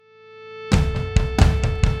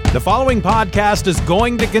The following podcast is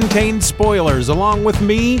going to contain spoilers, along with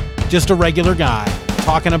me, just a regular guy,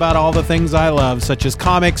 talking about all the things I love, such as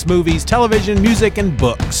comics, movies, television, music, and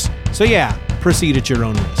books. So yeah, proceed at your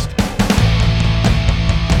own risk.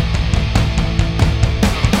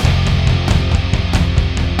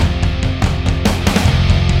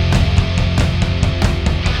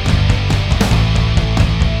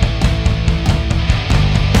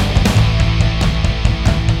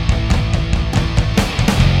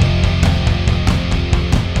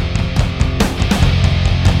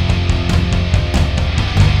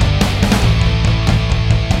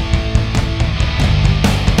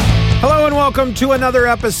 Welcome to another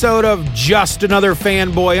episode of Just Another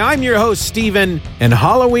Fanboy. I'm your host, Steven, and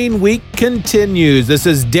Halloween week continues. This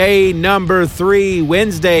is day number 3,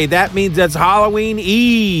 Wednesday. That means it's Halloween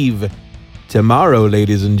Eve. Tomorrow,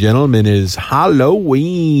 ladies and gentlemen, is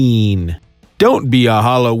Halloween. Don't be a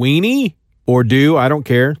Halloweenie, or do, I don't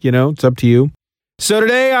care. You know, it's up to you. So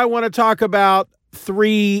today I want to talk about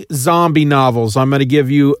 3 zombie novels. I'm going to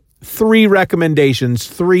give you 3 recommendations,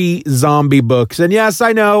 3 zombie books. And yes,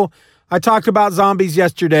 I know, I talked about zombies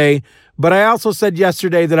yesterday, but I also said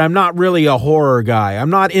yesterday that I'm not really a horror guy. I'm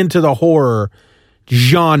not into the horror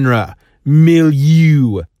genre,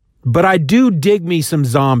 milieu, but I do dig me some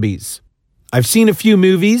zombies. I've seen a few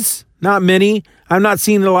movies, not many. I've not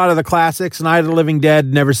seen a lot of the classics. Night of the Living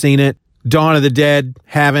Dead, never seen it. Dawn of the Dead,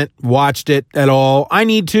 haven't watched it at all. I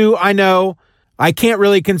need to, I know. I can't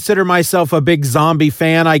really consider myself a big zombie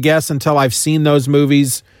fan, I guess, until I've seen those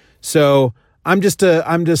movies. So I'm just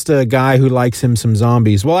a guy who likes him some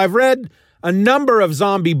zombies. Well, I've read a number of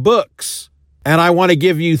zombie books, and I want to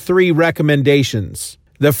give you 3 recommendations.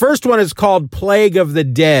 The first one is called Plague of the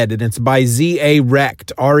Dead, and it's by Z.A.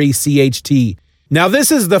 Recht, R-E-C-H-T. Now,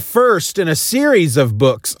 this is the first in a series of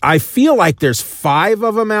books. I feel like there's 5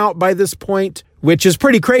 of them out by this point, which is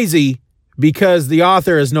pretty crazy because the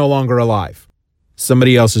author is no longer alive.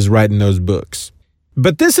 Somebody else is writing those books.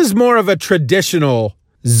 But this is more of a traditional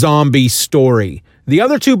zombie story. The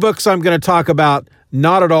other 2 books I'm going to talk about,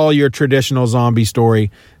 not at all your traditional zombie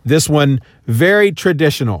story. This one, very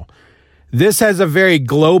traditional. This has a very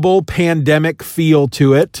global pandemic feel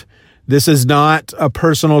to it. This is not a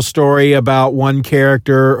personal story about one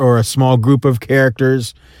character or a small group of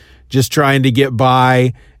characters just trying to get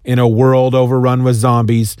by in a world overrun with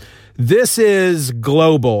zombies. This is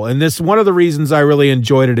global, and this one of the reasons I really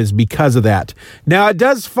enjoyed it is because of that. Now, it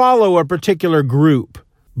does follow a particular group.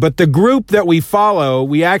 But the group that we follow,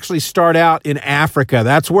 we actually start out in Africa.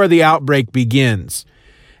 That's where the outbreak begins.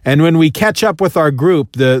 And when we catch up with our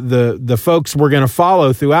group, the folks we're going to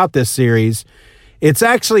follow throughout this series, it's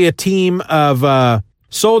actually a team of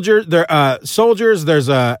soldiers. There's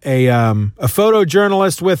a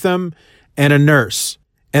photojournalist with them and a nurse.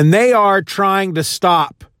 And they are trying to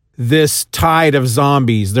stop this tide of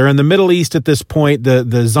zombies. They're in the Middle East at this point.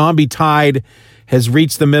 The zombie tide has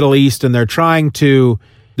reached the Middle East, and they're trying to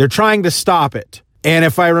stop it. And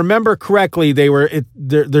if I remember correctly,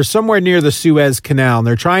 they're somewhere near the Suez Canal, and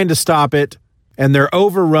they're trying to stop it, and they're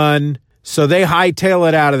overrun. So they hightail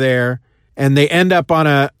it out of there, and they end up on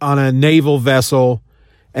a naval vessel.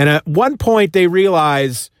 And at one point, they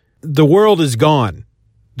realize the world is gone.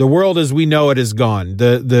 The world as we know it is gone.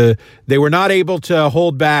 They were not able to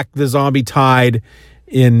hold back the zombie tide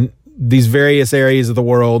in these various areas of the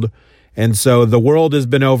world, and so the world has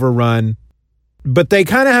been overrun. But they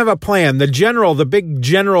kind of have a plan. The big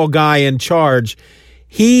general guy in charge,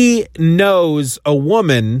 he knows a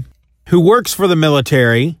woman who works for the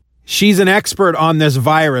military. She's an expert on this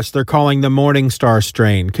virus they're calling the Morningstar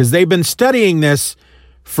strain, because they've been studying this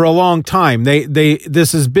for a long time.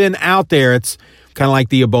 This has been out there. It's kind of like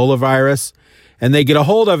the Ebola virus, and they get a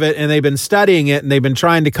hold of it, and they've been studying it, and they've been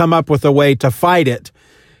trying to come up with a way to fight it,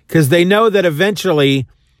 because they know that eventually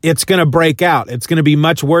it's going to break out. It's going to be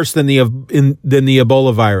much worse than the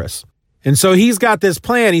Ebola virus. And so he's got this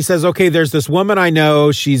plan. He says, okay, there's this woman I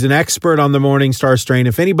know. She's an expert on the Morningstar strain.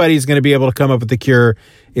 If anybody's going to be able to come up with a cure,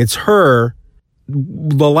 it's her.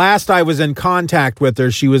 The last I was in contact with her,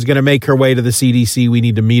 she was going to make her way to the CDC. We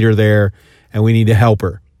need to meet her there, and we need to help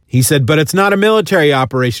her. He said, but it's not a military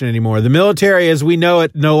operation anymore. The military as we know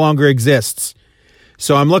it no longer exists.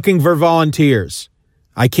 So I'm looking for volunteers.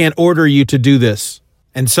 I can't order you to do this.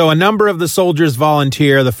 And so a number of the soldiers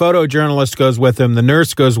volunteer. The photojournalist goes with them. The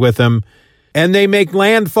nurse goes with them. And they make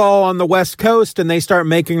landfall on the West Coast, and they start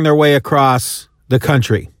making their way across the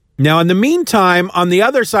country. Now, in the meantime, on the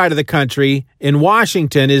other side of the country, in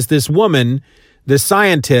Washington, is this woman, this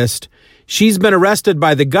scientist. She's been arrested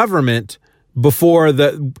by the government before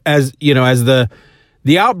the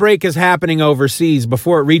outbreak is happening overseas,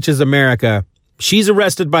 before it reaches America. She's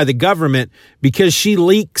arrested by the government because she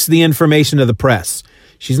leaks the information to the press.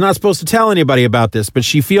 She's not supposed to tell anybody about this, but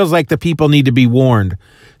she feels like the people need to be warned.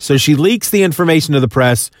 So she leaks the information to the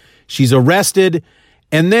press. She's arrested,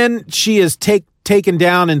 and then she is taken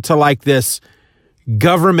down into like this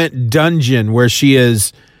government dungeon where she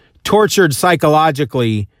is tortured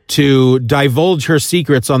psychologically to divulge her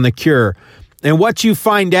secrets on the cure. And what you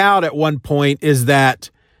find out at one point is that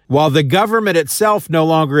while the government itself no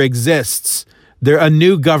longer exists, a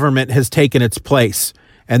new government has taken its place,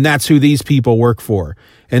 and that's who these people work for.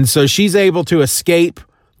 And so she's able to escape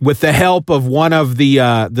with the help of one of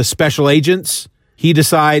the special agents. He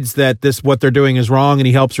decides that what they're doing is wrong, and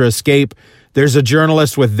he helps her escape. There's a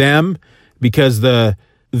journalist with them because the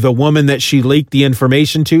woman that she leaked the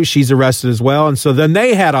information to, she's arrested as well. And so then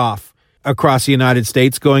they head off across the United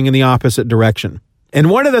States going in the opposite direction. And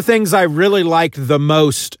one of the things I really liked the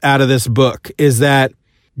most out of this book is that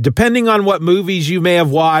depending on what movies you may have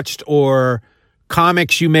watched or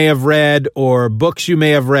comics you may have read or books you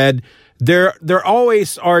may have read, there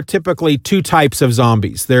always are typically two types of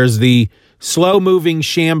zombies. There's the slow-moving,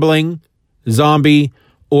 shambling zombie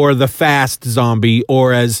or the fast zombie,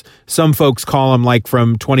 or as some folks call them, like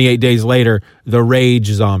from 28 Days Later, the rage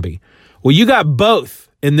zombie. Well, you got both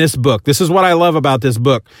in this book. This is what I love about this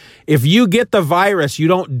book. If you get the virus, you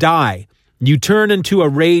don't die. You turn into a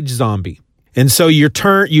rage zombie. And so you're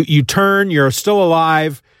still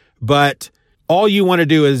alive, but all you want to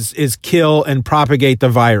do is kill and propagate the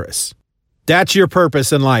virus. That's your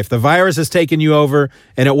purpose in life. The virus has taken you over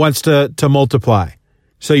and it wants to multiply.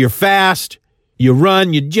 So you're fast, you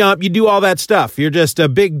run, you jump, you do all that stuff. You're just a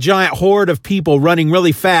big giant horde of people running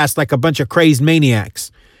really fast like a bunch of crazed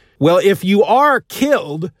maniacs. Well, if you are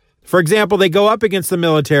killed, for example, they go up against the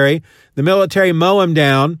military mow them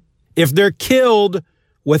down. If they're killed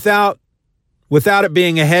without it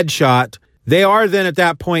being a headshot, they are then at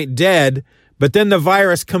that point dead, but then the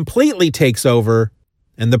virus completely takes over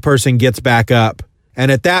and the person gets back up.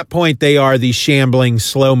 And at that point, they are the shambling,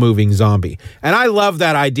 slow-moving zombie. And I love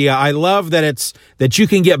that idea. I love that you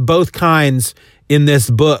can get both kinds in this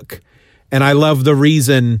book. And I love the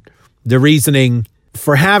reasoning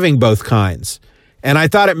for having both kinds. And I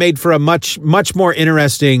thought it made for a much, much more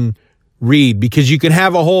interesting read because you can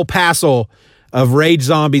have a whole passel of rage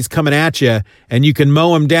zombies coming at you and you can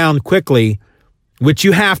mow them down quickly, which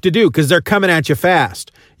you have to do because they're coming at you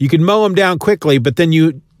fast. You can mow them down quickly, but then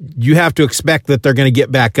you have to expect that they're going to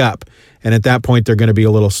get back up. And at that point, they're going to be a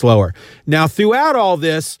little slower. Now, throughout all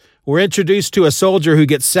this, we're introduced to a soldier who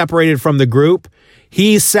gets separated from the group.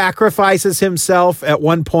 He sacrifices himself at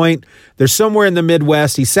one point. They're somewhere in the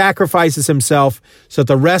Midwest. He sacrifices himself so that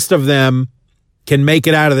the rest of them can make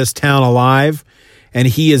it out of this town alive. And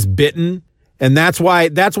he is bitten. And that's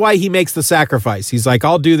why he makes the sacrifice. He's like,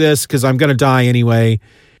 I'll do this because I'm going to die anyway.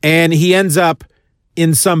 And he ends up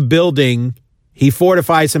in some building. He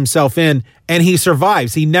fortifies himself in and he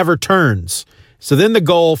survives. He never turns. So then the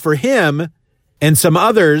goal for him and some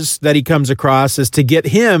others that he comes across is to get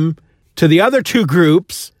him to the other two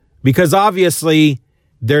groups because obviously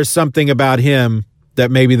there's something about him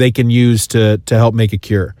that maybe they can use to help make a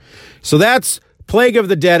cure. So that's Plague of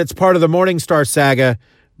the Dead. It's part of the Morningstar Saga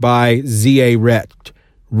by Z.A. Recht.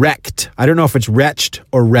 I don't know if it's Recht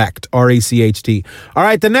or Recht, R-E-C-H-T. All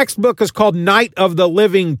right, the next book is called Night of the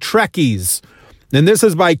Living Trekkies. And this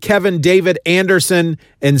is by Kevin David Anderson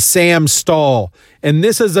and Sam Stahl. And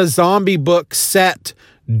this is a zombie book set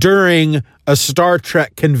during a Star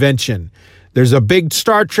Trek convention. There's a big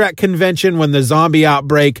Star Trek convention when the zombie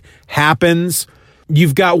outbreak happens.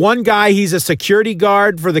 You've got one guy, he's a security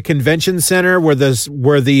guard for the convention center where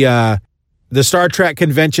the Star Trek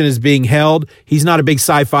convention is being held. He's not a big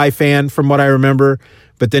sci-fi fan from what I remember,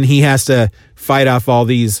 but then he has to fight off all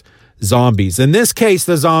these zombies. In this case,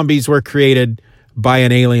 the zombies were created by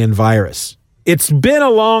an alien virus. It's been a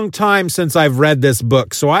long time since I've read this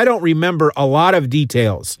book, so I don't remember a lot of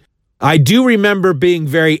details. I do remember being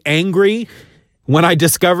very angry when I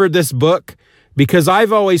discovered this book because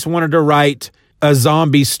I've always wanted to write a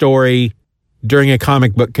zombie story during a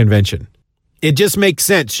comic book convention. It just makes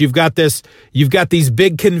sense. You've got these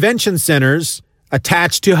big convention centers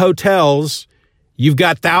attached to hotels. You've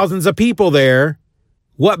got thousands of people there.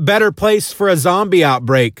 What better place for a zombie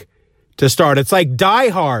outbreak to start? It's like Die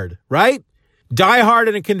Hard, right? Die Hard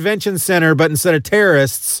in a convention center, but instead of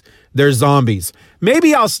terrorists, there's zombies.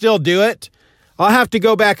 Maybe I'll still do it. I'll have to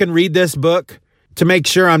go back and read this book to make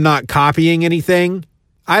sure I'm not copying anything.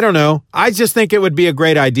 I don't know. I just think it would be a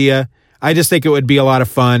great idea. I just think it would be a lot of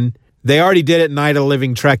fun. They already did it in Night of the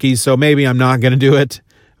Living Trekkies, so maybe I'm not going to do it.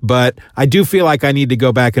 But I do feel like I need to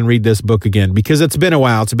go back and read this book again because it's been a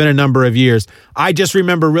while. It's been a number of years. I just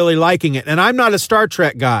remember really liking it. And I'm not a Star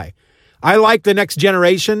Trek guy. I like The Next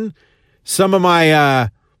Generation. Some of my,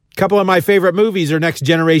 couple of my favorite movies are Next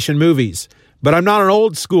Generation movies. But I'm not an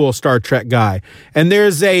old school Star Trek guy. And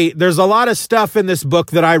there's a lot of stuff in this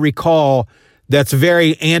book that I recall that's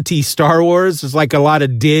very anti-Star Wars. It's like a lot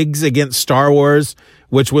of digs against Star Wars,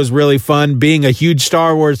 which was really fun. Being a huge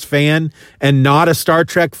Star Wars fan and not a Star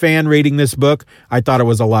Trek fan reading this book, I thought it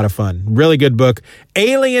was a lot of fun. Really good book.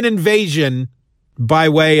 Alien Invasion by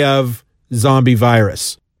way of zombie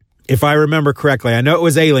virus. If I remember correctly, I know it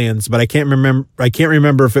was aliens, but I can't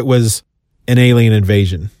remember if it was an alien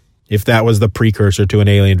invasion. If that was the precursor to an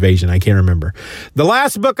alien invasion, I can't remember. The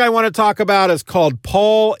last book I want to talk about is called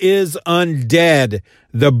Paul is Undead,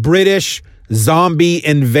 the British Zombie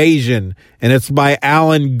Invasion, and it's by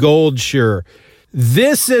Alan Goldsher.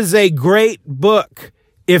 This is a great book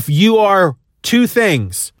if you are two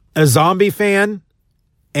things, a zombie fan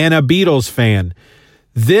and a Beatles fan.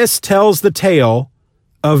 This tells the tale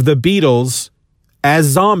of the Beatles as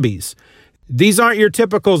zombies. These aren't your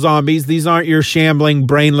typical zombies. These aren't your shambling,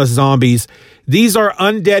 brainless zombies. These are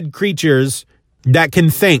undead creatures that can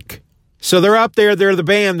think. So they're up there, they're the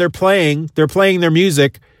band, they're playing their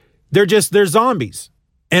music. They're zombies.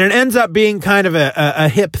 And it ends up being kind of a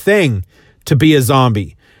hip thing to be a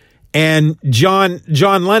zombie. And John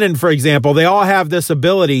Lennon, for example, they all have this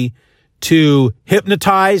ability to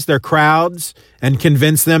hypnotize their crowds and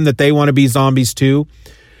convince them that they want to be zombies too.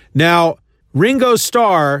 Now, Ringo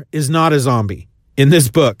Starr is not a zombie in this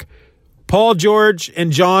book. Paul, George,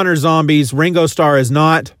 and John are zombies. Ringo Starr is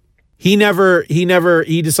not. He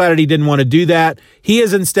decided he didn't want to do that. He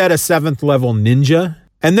is instead a 7th level ninja.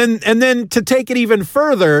 And then to take it even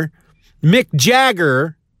further, Mick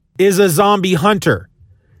Jagger is a zombie hunter.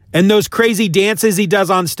 And those crazy dances he does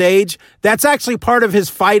on stage, that's actually part of his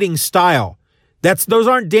fighting style. Those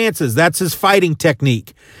aren't dances, that's his fighting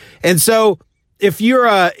technique. And so if you're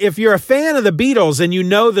a fan of the Beatles and you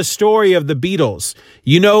know the story of the Beatles,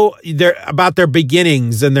 you know about their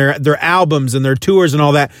beginnings and their albums and their tours and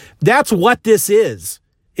all that, that's what this is.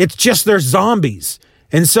 It's just they're zombies.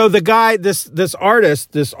 And so the guy, this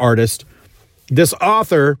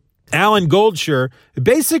author, Alan Goldsher,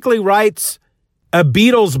 basically writes a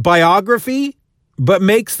Beatles biography, but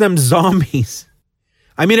makes them zombies.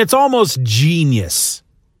 I mean, it's almost genius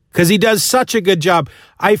because he does such a good job.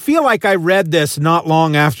 I feel like I read this not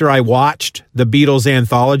long after I watched the Beatles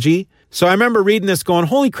anthology. So I remember reading this going,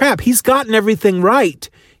 holy crap, he's gotten everything right.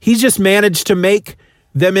 He's just managed to make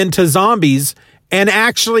them into zombies and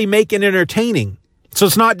actually make it entertaining. So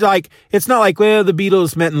it's not like, well, the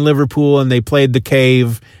Beatles met in Liverpool and they played The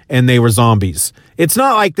Cave and they were zombies. It's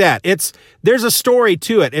not like that. There's a story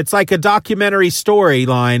to it. It's like a documentary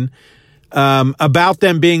storyline about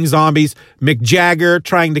them being zombies. Mick Jagger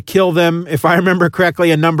trying to kill them, if I remember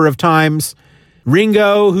correctly, a number of times.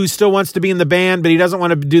 Ringo, who still wants to be in the band, but he doesn't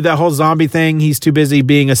want to do that whole zombie thing. He's too busy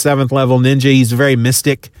being a 7th level ninja. He's very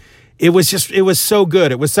mystic. It was so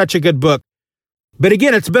good. It was such a good book. But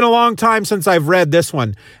again, it's been a long time since I've read this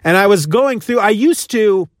one. And I was going through,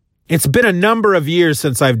 it's been a number of years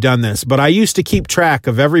since I've done this, but I used to keep track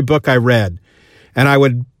of every book I read. And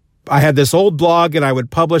I had this old blog and I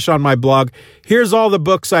would publish on my blog, here's all the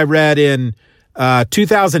books I read in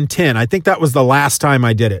 2010. I think that was the last time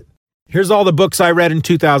I did it. Here's all the books I read in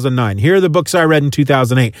 2009. Here are the books I read in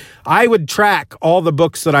 2008. I would track all the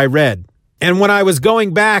books that I read. And when I was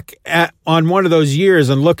going back on one of those years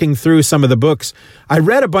and looking through some of the books, I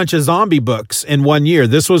read a bunch of zombie books in one year.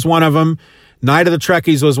 This was one of them. Night of the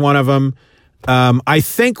Trekkies was one of them. I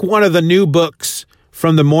think one of the new books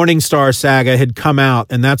from the Morningstar saga had come out,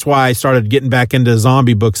 and that's why I started getting back into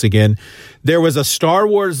zombie books again. There was a Star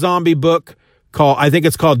Wars zombie book I think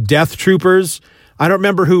it's called Death Troopers. I don't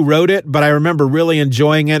remember who wrote it, but I remember really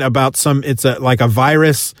enjoying it it's like a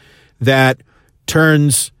virus that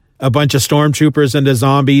turns a bunch of stormtroopers into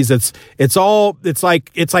zombies. It's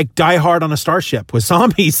like Die Hard on a starship with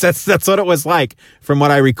zombies. That's what it was like from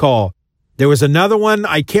what I recall. There was another one.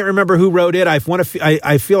 I can't remember who wrote it. I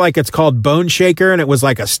feel like it's called Bone Shaker, and it was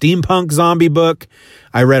like a steampunk zombie book.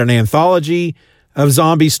 I read an anthology of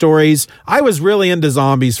zombie stories. I was really into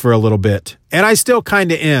zombies for a little bit, and I still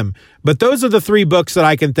kind of am. But those are the 3 books that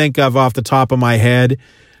I can think of off the top of my head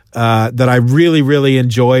that I really, really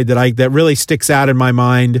enjoyed, that really sticks out in my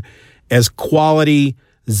mind as quality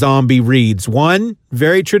zombie reads. 1,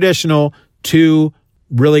 very traditional. 2,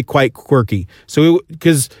 really quite quirky. So,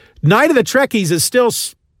 because Night of the Trekkies is still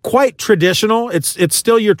quite traditional. It's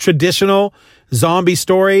still your traditional zombie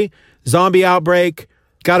story, zombie outbreak,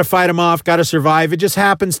 Got to fight them off, got to survive. It just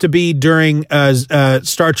happens to be during a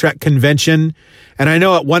Star Trek convention. And I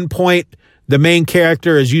know at one point, the main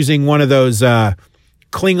character is using one of those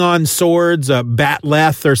Klingon swords,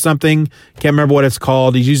 Batleth or something. Can't remember what it's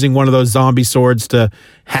called. He's using one of those zombie swords to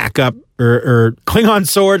hack up, or Klingon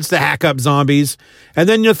swords to hack up zombies. And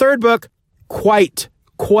then your third book, quite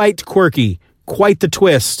quirky, quite the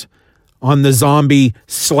twist on the zombie /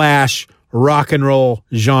 rock and roll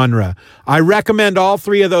genre. I recommend all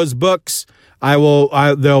three of those books.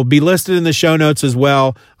 They'll be listed in the show notes as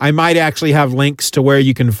well. I might actually have links to where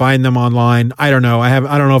you can find them online. I don't know. I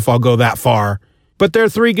don't know if I'll go that far. But there are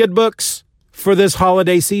three good books for this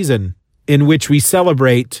holiday season in which we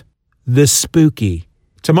celebrate the spooky.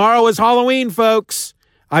 Tomorrow is Halloween, folks.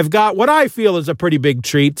 I've got what I feel is a pretty big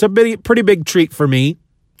treat. It's a pretty big treat for me.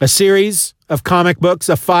 A series of comic books,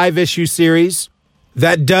 a 5-issue series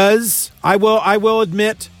that does, I will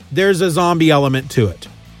admit, there's a zombie element to it.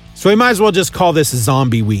 So we might as well just call this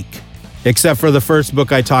Zombie Week, except for the first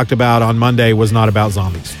book I talked about on Monday was not about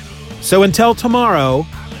zombies. So until tomorrow,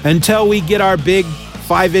 until we get our big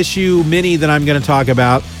 5-issue mini that I'm going to talk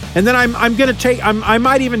about, and then I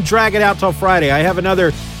might even drag it out till Friday. I have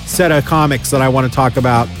another set of comics that I want to talk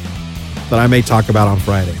about that I may talk about on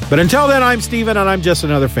Friday. But until then, I'm Steven, and I'm just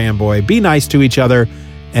another fanboy. Be nice to each other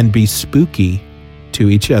and be spooky to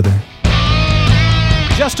each other.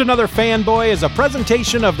 Just Another Fanboy is a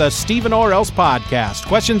presentation of the Stephen or Else podcast.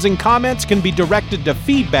 Questions and comments can be directed to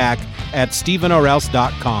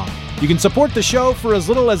feedback@StephenOrElse.com. You can support the show for as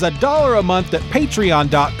little as $1 a month at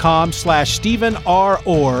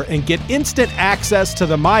patreon.com/StephenROr and get instant access to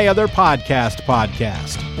the My Other podcast,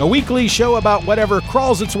 a weekly show about whatever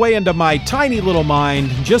crawls its way into my tiny little mind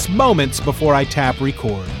just moments before I tap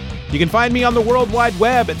record. You can find me on the World Wide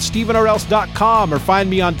Web at StephenOrElse.com or find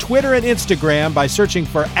me on Twitter and Instagram by searching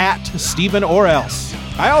for @StephenOrElse.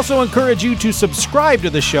 I also encourage you to subscribe to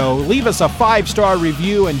the show, leave us a 5-star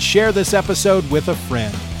review, and share this episode with a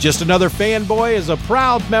friend. Just Another Fanboy is a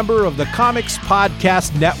proud member of the Comics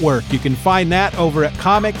Podcast Network. You can find that over at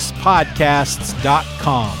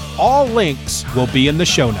comicspodcasts.com. All links will be in the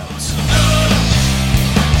show notes.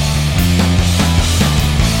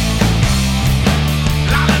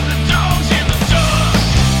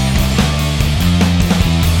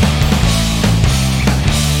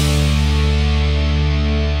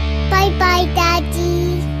 Bye-bye,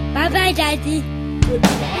 Daddy. Bye-bye, Daddy.